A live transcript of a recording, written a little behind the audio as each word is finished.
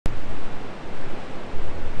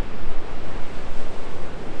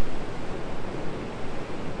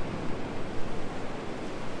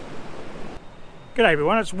G'day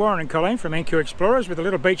everyone, it's Warren and Colleen from NQ Explorers with a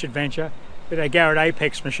little beach adventure with our Garrett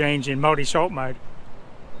Apex machines in multi-salt mode.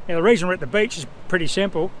 Now the reason we're at the beach is pretty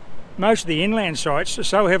simple. Most of the inland sites are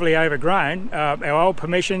so heavily overgrown, our old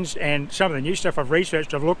permissions and some of the new stuff I've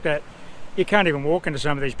researched, I've looked at, you can't even walk into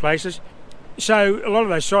some of these places. So a lot of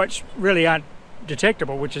those sites really aren't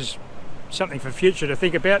detectable, which is something for future to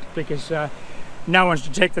think about because no one's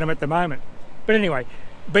detected them at the moment. But anyway,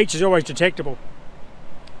 beach is always detectable.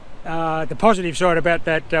 The positive side about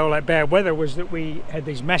that, all that bad weather was that we had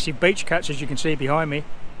these massive beach cuts, as you can see behind me.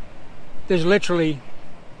 There's literally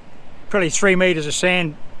probably 3 meters of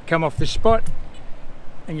sand come off this spot,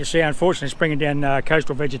 and you see unfortunately it's bringing down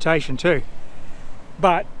coastal vegetation too.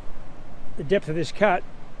 But the depth of this cut,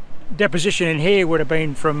 deposition in here would have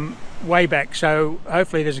been from way back, so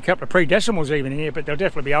hopefully there's a couple of pre-decimals even in here, but there'll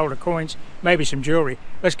definitely be older coins, maybe some jewellery.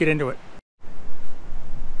 Let's get into it.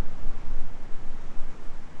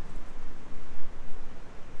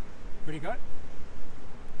 What do you got?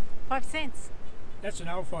 5 cents. That's an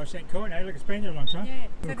old 5-cent coin, eh? Look, it's been there a long time. Yeah,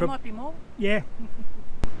 so there might be more. Yeah.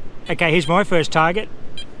 Okay, here's my first target.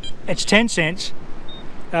 It's 10 cents.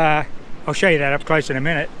 I'll show you that up close in a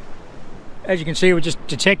minute. As you can see, we're just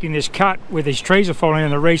detecting this cut where these trees are falling in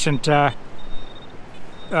the recent, well,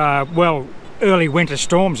 early winter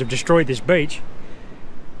storms have destroyed this beach.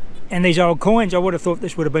 And these old coins, I would have thought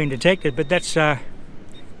this would have been detected, but that's, there's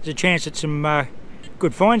a chance that some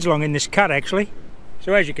good finds along in this cut actually.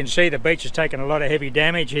 So as you can see, the beach has taken a lot of heavy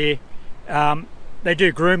damage here. They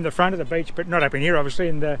do groom the front of the beach, but not up in here obviously,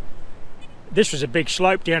 and this was a big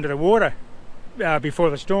slope down to the water before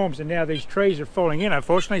the storms, and now these trees are falling in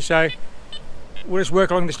unfortunately, so we'll just work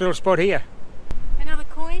along this little spot here. Another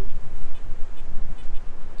coin.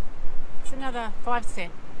 It's another 5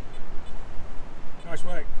 cent. Nice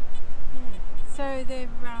work. Yeah. So they're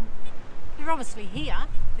obviously here.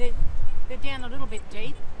 They're down a little bit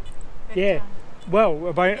deep. But, yeah.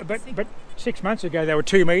 Well, but 6 months ago they were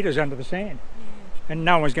 2 meters under the sand, yeah. And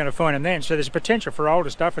no one's going to find them then. So there's potential for older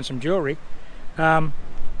stuff and some jewellery.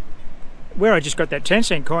 Where I just got that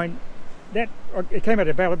 10-cent coin, it came out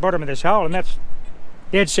of the bottom of this hole, and that's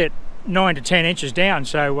dead set 9 to 10 inches down.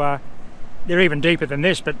 So they're even deeper than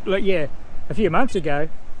this. But yeah, a few months ago,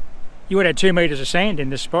 you would have 2 meters of sand in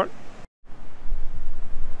this spot.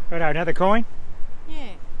 Right, another coin.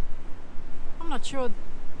 Yeah. I'm not sure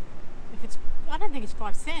if it's, I don't think it's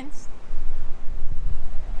 5 cents.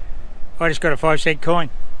 I just got a 5-cent coin.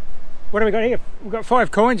 What do we got here? We've got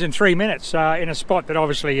 5 coins in 3 minutes in a spot that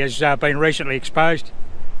obviously has been recently exposed.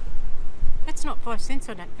 That's not 5 cents,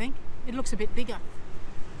 I don't think. It looks a bit bigger.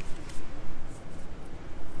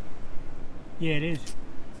 Yeah, it is.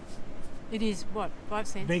 It is what, 5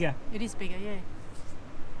 cents? Bigger. It is bigger, yeah.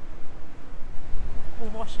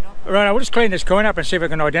 We'll wash it off. Right, I'll just clean this coin up and see if I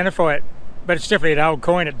can identify it. But it's definitely an old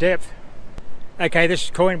coin at depth. Okay, this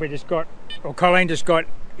coin we just got, or Colleen just got,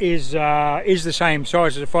 is the same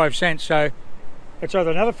size as a 5 cent. So it's either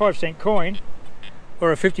another 5-cent coin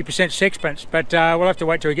or a 50% sixpence. But we'll have to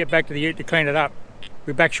wait till we get back to the ute to clean it up.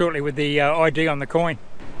 We'll be back shortly with the ID on the coin.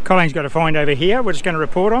 Colleen's got a find over here. We're just going to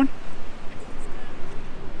report on.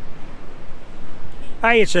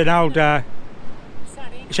 Hey, it's an old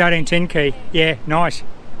sardine tin key. Yeah, nice.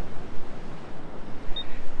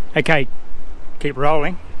 Okay, keep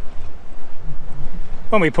rolling.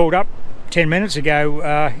 When we pulled up 10 minutes ago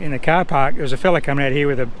in the car park, there was a fella coming out here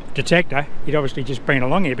with a detector. He'd obviously just been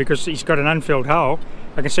along here because he's got an unfilled hole.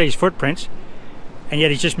 I can see his footprints, and yet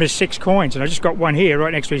he's just missed 6 coins, and I just got one here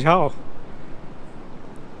right next to his hole.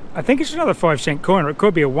 I think it's another 5-cent coin, or it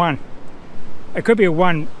could be a 1. It could be a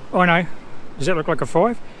 1. Oh no, does that look like a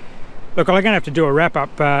 5? Look, I'm going to have to do a wrap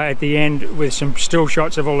up at the end with some still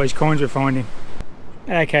shots of all these coins we're finding.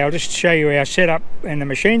 Okay, I'll just show you our setup and the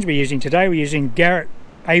machines we're using today. We're using Garrett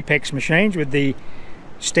Apex machines with the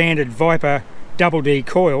standard Viper double D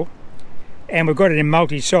coil, and we've got it in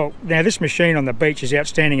multi-salt. Now this machine on the beach is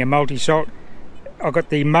outstanding in multi-salt. I've got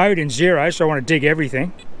the mode in 0, so I want to dig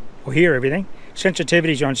everything or hear everything.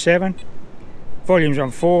 Sensitivity's on 7, volume's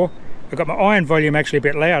on 4. I've got my iron volume actually a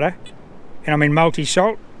bit louder, and I'm in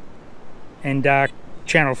multi-salt and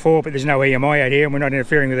channel 4, but there's no EMI out here and we're not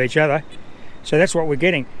interfering with each other. So that's what we're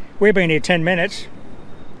getting. We've been here 10 minutes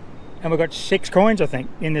and we've got 6 coins, I think,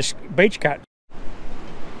 in this beach cut.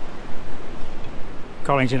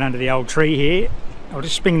 Colleen's in under the old tree here. I'll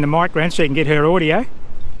just spin the mic around so you can get her audio. It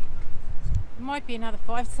might be another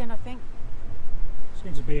 5 cent, I think.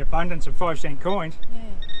 Seems to be abundance of 5-cent coins. Yeah.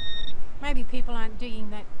 Maybe people aren't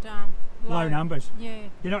digging that low numbers. Yeah.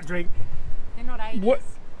 You're not digging. They're not 80s.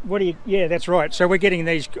 What do you? Yeah, that's right. So we're getting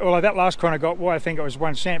these. Although that last coin I got, well, I think it was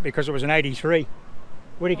 1 cent because it was an 83.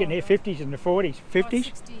 What are you getting here? 50s and the 40s? 50s?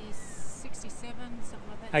 60, 67, something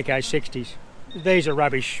like that. Okay, 60s. These are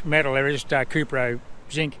rubbish metal. They're just Cupro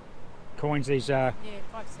zinc coins. These Yeah,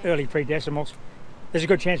 5 cents. early pre-decimals. There's a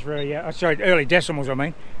good chance for a, sorry, early decimals I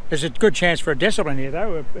mean. There's a good chance for a decimal in here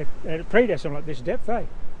though, at a pre-decimal at this depth, eh?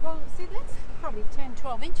 Well, see, that's probably 10,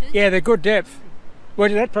 12 inches. Yeah, they're good depth. Well,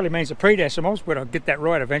 that probably means the pre-decimals, but I'll get that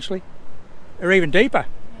right eventually. Or even deeper.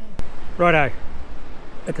 Yeah. Righto.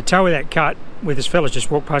 At the toe of that cut, where this fella's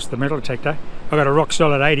just walked past the metal detector, I've got a rock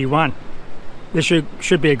solid 81. This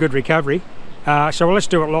should be a good recovery. So let's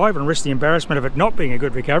do it live and risk the embarrassment of it not being a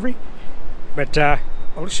good recovery. But I'll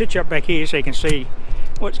just sit you up back here so you can see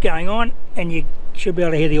what's going on, and you should be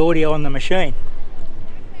able to hear the audio on the machine.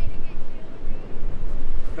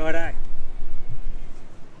 Righto.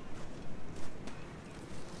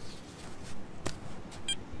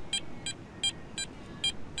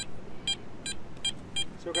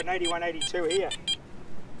 So we've got an 81, 82 here.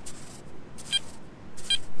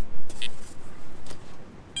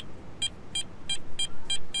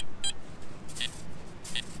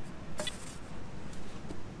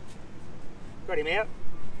 Got him out.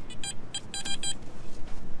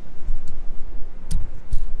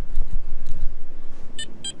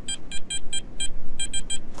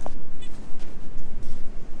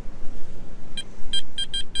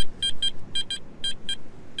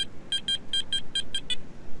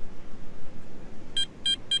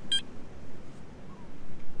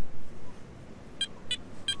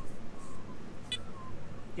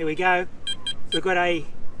 Here we go. We've got a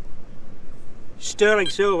sterling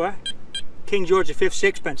silver King George V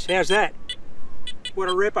sixpence. How's that? What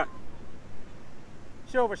a ripper.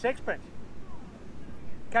 Silver sixpence.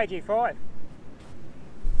 KG5.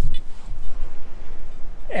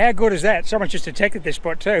 How good is that? Someone's just detected this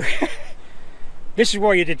spot too. This is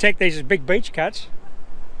why you detect these as big beach cuts.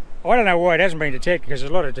 I don't know why it hasn't been detected, because there's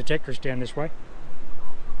a lot of detectors down this way.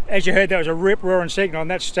 As you heard, that was a rip roaring signal,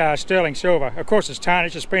 and that's sterling silver. Of course it's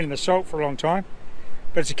tarnished, it's been in the salt for a long time.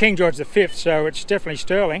 But it's a King George V, so it's definitely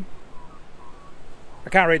sterling. I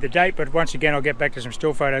can't read the date, but once again I'll get back to some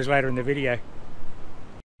still photos later in the video.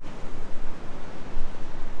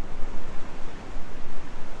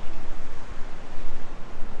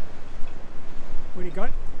 What do you got?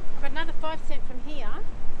 I've got another 5 cent from here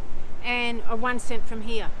and a 1 cent from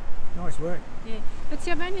here. Nice work. Yeah, but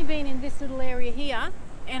see, I've only been in this little area here,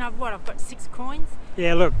 and I've got 6 coins.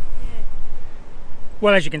 Yeah, look. Yeah.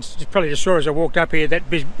 Well, as you can probably just saw as I walked up here, that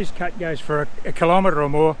this cut goes for a kilometre or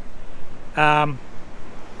more.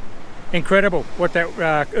 Incredible what that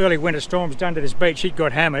early winter storm's done to this beach. It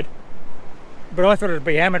got hammered, but I thought it'd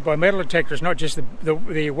be hammered by metal detectors, not just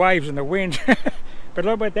the waves and the wind. But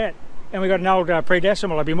look about that. And we got an old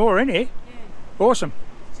pre-decimal. There'll be more in here. Yeah. Awesome.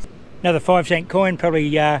 Another 5 cent coin,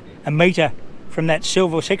 probably a metre from that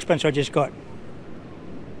silver sixpence I just got.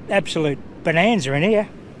 Absolute bonanza in here.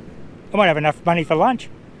 I might have enough money for lunch.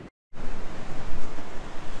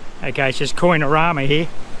 Okay, it's just Coinorama here.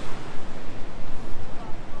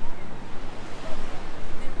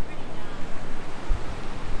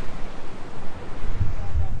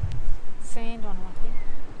 Sand on them, I think.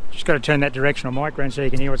 Just got to turn that directional mic around so you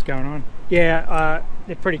can hear what's going on. Yeah,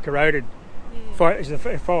 they're pretty corroded. Yeah. Is it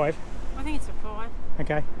a 5? I think it's a 5.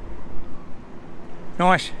 Okay.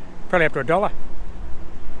 Nice. Probably up to $1.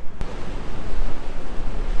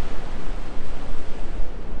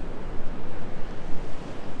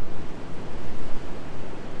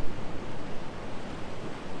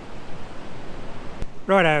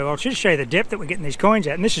 Righto, I'll just show you the depth that we're getting these coins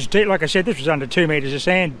at. And this is deep, like I said, this was under 2 metres of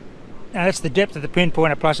sand. Now that's the depth of the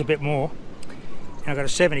pinpointer plus a bit more. And I've got a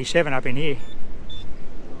 77 up in here.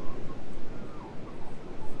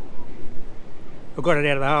 I've got it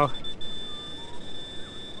out of the hole.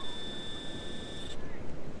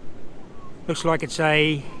 Looks like it's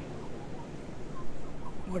a...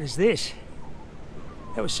 what is this?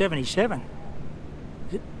 That was 77.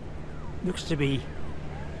 It looks to be...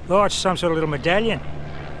 oh, it's some sort of little medallion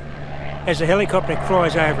as the helicopter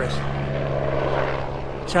flies over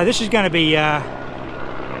us. So this is going to be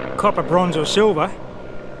copper, bronze or silver.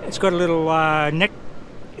 It's got a little neck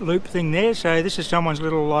loop thing there, so this is someone's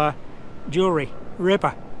little jewellery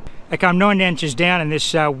ripper. Okay, I'm 9 inches down in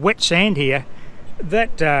this wet sand here.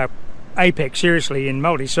 That apex, seriously, in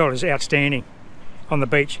multi-sol is outstanding on the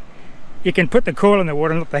beach. You can put the coil in the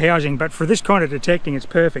water and not the housing, but for this kind of detecting it's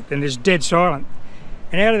perfect, and it's dead silent.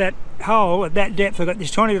 And out of that hole at that depth I've got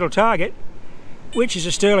this tiny little target, which is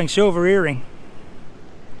a sterling silver earring.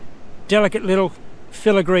 Delicate little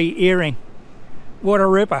filigree earring. What a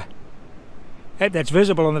ripper. Hope that's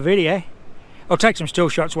visible on the video. I'll take some still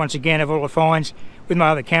shots once again of all the finds. With my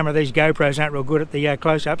other camera, these GoPros aren't real good at the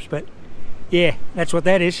close-ups, but yeah, that's what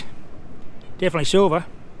that is. Definitely silver.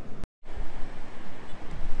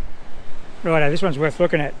 Righto, this one's worth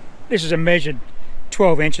looking at. This is a measured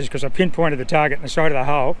 12 inches because I pinpointed the target in the side of the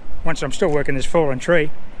hole once I'm still working this fallen tree.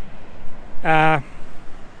 That's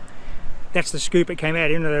the scoop it came out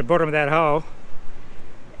into the bottom of that hole.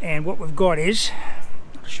 And what we've got is,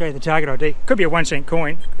 I'll show you the target ID. Could be a 1 cent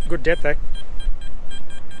coin. Good depth though.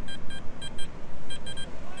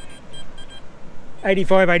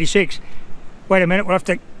 85, 86. Wait a minute, I've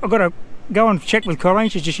got to go and check with Colleen.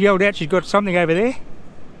 She's just yelled out she's got something over there.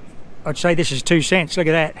 I'd say this is 2 cents, look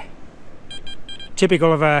at that.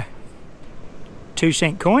 Typical of a 2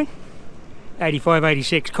 cent coin. 85,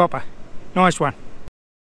 86, copper. Nice one.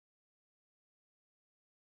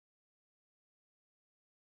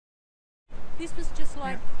 This was just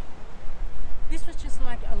like,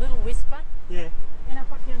 a little whisper. Yeah. And I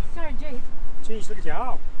got down so deep. Geez, look at your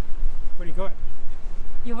hole. What do you got?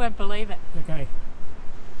 You won't believe it. Okay.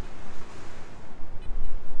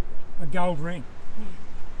 A gold ring. Yeah.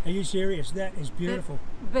 Are you serious? That is beautiful.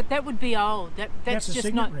 But that would be old. That's a just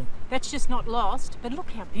signet not. ring. That's just not lost. But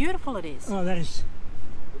look how beautiful it is. Oh, that is.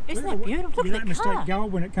 Isn't that beautiful? You Look don't at the mistake colour.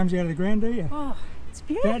 gold when it comes out of the ground, do you? Oh, it's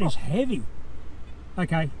beautiful. That is heavy.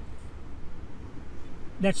 Okay.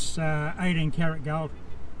 That's 18 karat gold.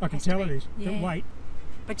 I can tell it is. Yeah. The weight.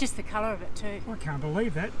 But just the colour of it too. I can't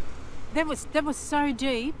believe that. That was so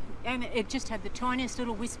deep, and it just had the tiniest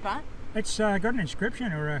little whisper. It's got an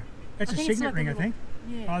inscription or a. It's I a think it's signet like a ring, little- I think.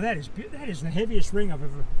 Yeah. Oh, that is the heaviest ring I've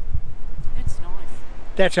ever. That's nice.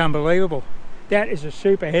 That's unbelievable. That is a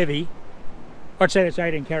super heavy. I'd say that's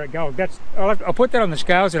 18 karat gold. I'll put that on the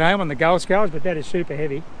scales at home, on the gold scales, but that is super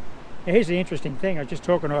heavy. Now, here's the interesting thing. I was just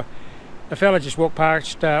talking to a fella just walked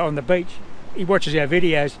past on the beach. He watches our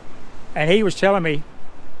videos, and he was telling me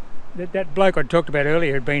that bloke I talked about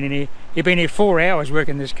earlier had been in here. He'd been here 4 hours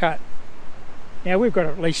working this cut. Now we've got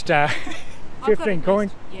at least 15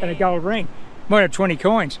 coins and a gold ring. Might have 20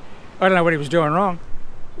 coins. I don't know what he was doing wrong.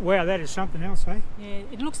 Wow, that is something else, eh? Yeah,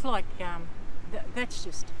 it looks like that's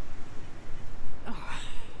just. Oh.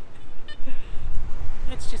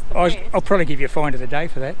 That's just the best. I'll probably give you a find of the day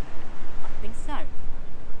for that. I think so.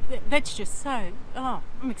 That's just so. Oh,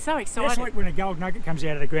 I'm so excited. That's like when a gold nugget comes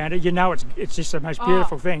out of the ground. You know it's just the most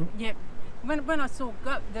beautiful thing. Yep. When I saw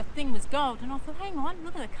the thing was gold, and I thought, hang on,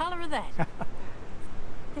 look at the colour of that.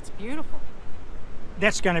 That's beautiful.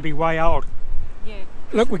 That's going to be way old. Yeah.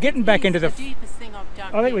 Look, we're getting back into the deepest thing I've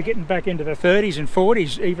done. I think we're getting back into the 30s and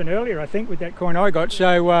 40s, even earlier, I think, with that coin I got.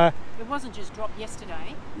 So it wasn't just dropped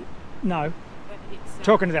yesterday. No. But it's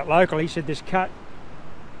Talking to that local, he said this cut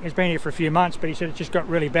has been here for a few months, but he said it just got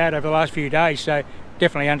really bad over the last few days. So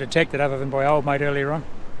definitely undetected, other than by old mate earlier on.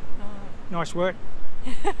 Nice work.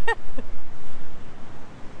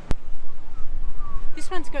 This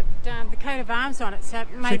one's got the coat of arms on it, so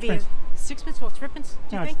maybe Sixpence. a sixpence or threepence.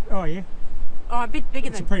 Do you think? Oh yeah. Oh, a bit bigger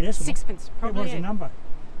It's than a pre-decimal. sixpence, probably. What was the number?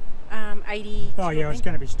 80. Oh yeah, it's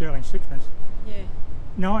going to be sterling sixpence. Yeah.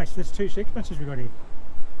 Nice. That's 2 sixpences we got here.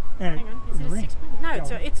 And Hang on, is it a ring. sixpence? No,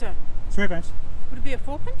 it's a. Threepence. Would it be a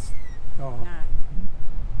fourpence? Oh, No.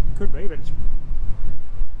 could be, but it's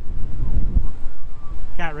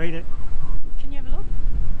can't read it. Can you have a look?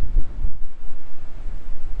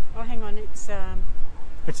 Oh, hang on, it's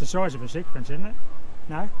It's the size of a sixpence, isn't it?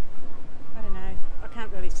 No. I don't know. I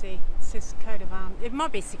can't really see. It says coat of arms. It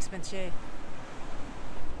might be sixpence, yeah.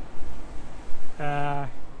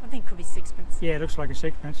 I think it could be sixpence. Yeah, it looks like a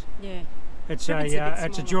sixpence. Yeah. It's Threepence a bit it's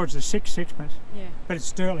a smaller. George VI sixpence, Yeah. but it's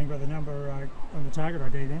sterling by the number on the target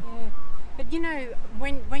ID then. Yeah. But you know,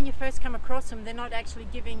 when you first come across them, they're not actually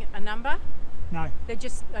giving a number. No. They're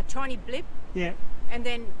just a tiny blip. Yeah. And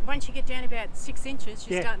then once you get down about 6 inches,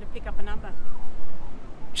 you're Yeah. starting to pick up a number.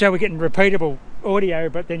 So we're getting repeatable audio,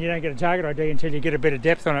 but then you don't get a target ID until you get a bit of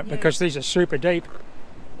depth on it, Yeah. because these are super deep.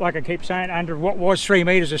 Like I keep saying, under what was 3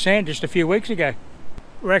 metres of sand just a few weeks ago.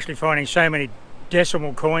 We're actually finding so many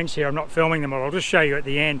decimal coins here. I'm not filming them all. I'll just show you at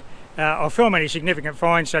the end. I'll film any significant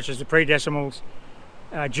finds such as the pre-decimals,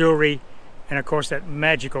 jewellery, and of course that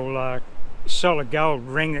magical solid gold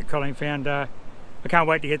ring that Colleen found. I can't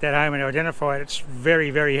wait to get that home and identify it. It's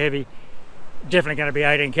very, very heavy. Definitely going to be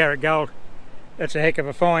 18 karat gold. That's a heck of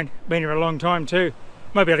a find. Been here a long time too.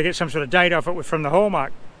 Might be able to get some sort of date off it from the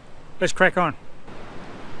hallmark. Let's crack on.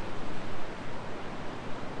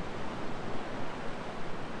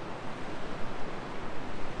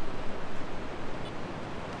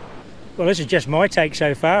 Well, this is just my take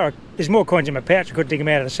so far. There's more coins in my pouch. I couldn't dig them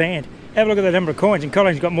out of the sand. Have a look at the number of coins, and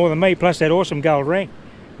Colleen's got more than me, plus that awesome gold ring.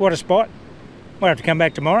 What a spot. Might have to come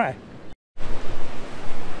back tomorrow.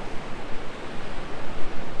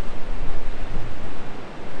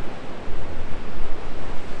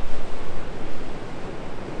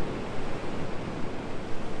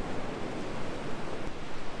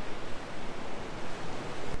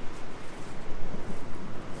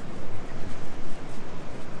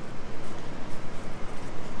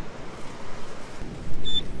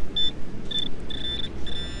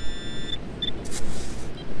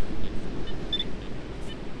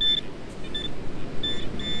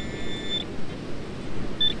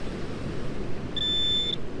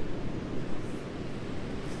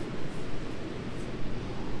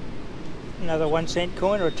 Another 1 cent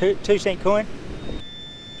coin or a 2 cent coin.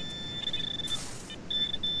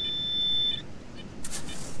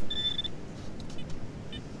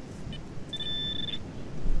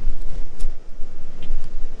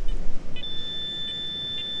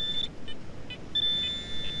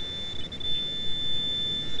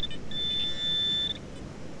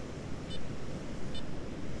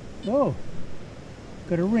 Oh,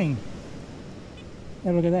 got a ring.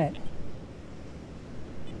 Have a look at that.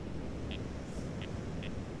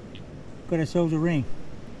 Got ourselves a ring.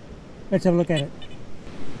 Let's have a look at it.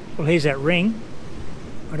 Well, here's that ring.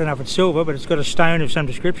 I don't know if it's silver, but it's got a stone of some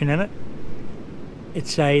description in it.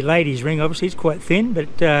 It's a lady's ring, obviously. It's quite thin, but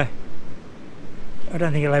I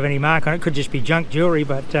don't think it'll have any mark on it. Could just be junk jewellery,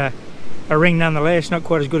 but a ring nonetheless. Not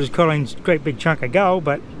quite as good as Colleen's great big chunk of gold,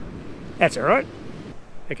 but that's all right.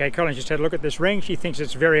 Okay, Colleen just had a look at this ring. She thinks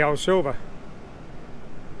it's very old silver.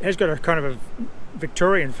 It has got a kind of a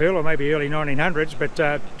Victorian feel, or maybe early 1900s,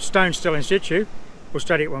 but stone's still in situ. We'll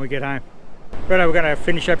study it when we get home. Right, we're going to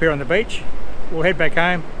finish up here on the beach. We'll head back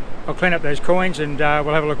home. I'll clean up those coins and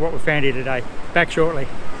we'll have a look at what we found here today. Back shortly.